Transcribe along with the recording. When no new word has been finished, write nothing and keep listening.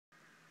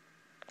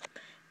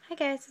Hi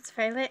guys, it's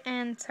Violet,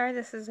 and sorry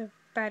this is a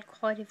bad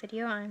quality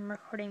video. I'm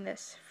recording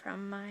this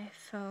from my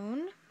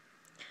phone.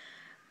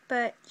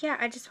 But yeah,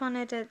 I just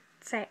wanted to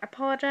say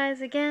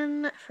apologize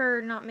again for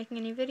not making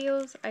any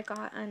videos. I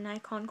got a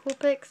Nikon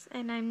Coolpix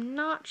and I'm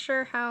not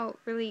sure how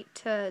really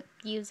to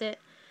use it.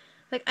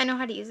 Like, I know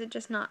how to use it,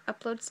 just not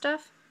upload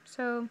stuff.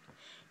 So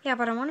yeah,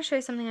 but I want to show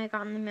you something I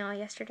got in the mail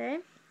yesterday.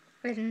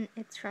 And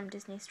it's from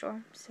Disney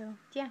Store, so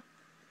yeah.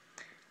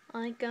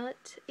 I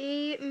got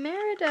a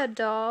Merida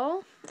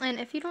doll, and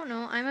if you don't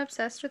know, I'm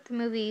obsessed with the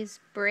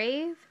movies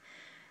Brave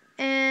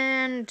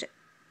and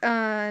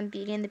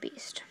Beauty and the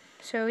Beast.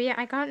 So yeah,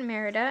 I got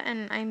Merida,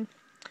 and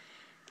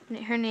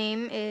her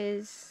name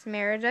is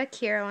Merida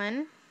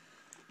Carolyn.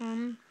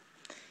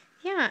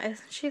 Yeah,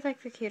 isn't she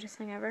like the cutest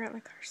thing ever?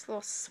 Like her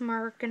little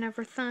smirk and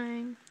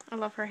everything. I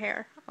love her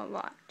hair a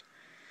lot.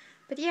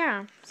 But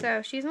yeah,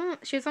 so she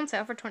was on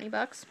sale for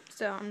 $20.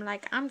 So I'm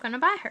like, I'm gonna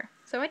buy her.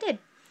 So I did.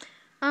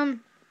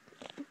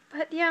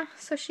 But yeah,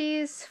 so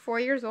she's 4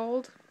 years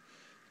old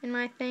in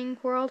my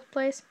world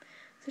place.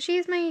 So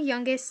she's my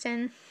youngest,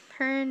 and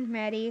her and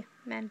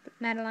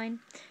Madeline,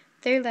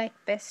 they're like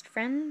best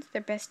friends.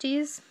 They're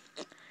besties.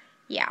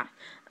 Yeah.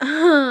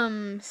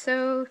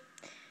 So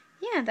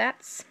yeah,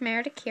 that's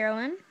Merida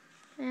Carolyn,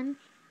 and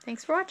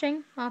thanks for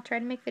watching. I'll try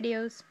to make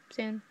videos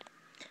soon.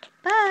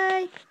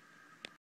 Bye!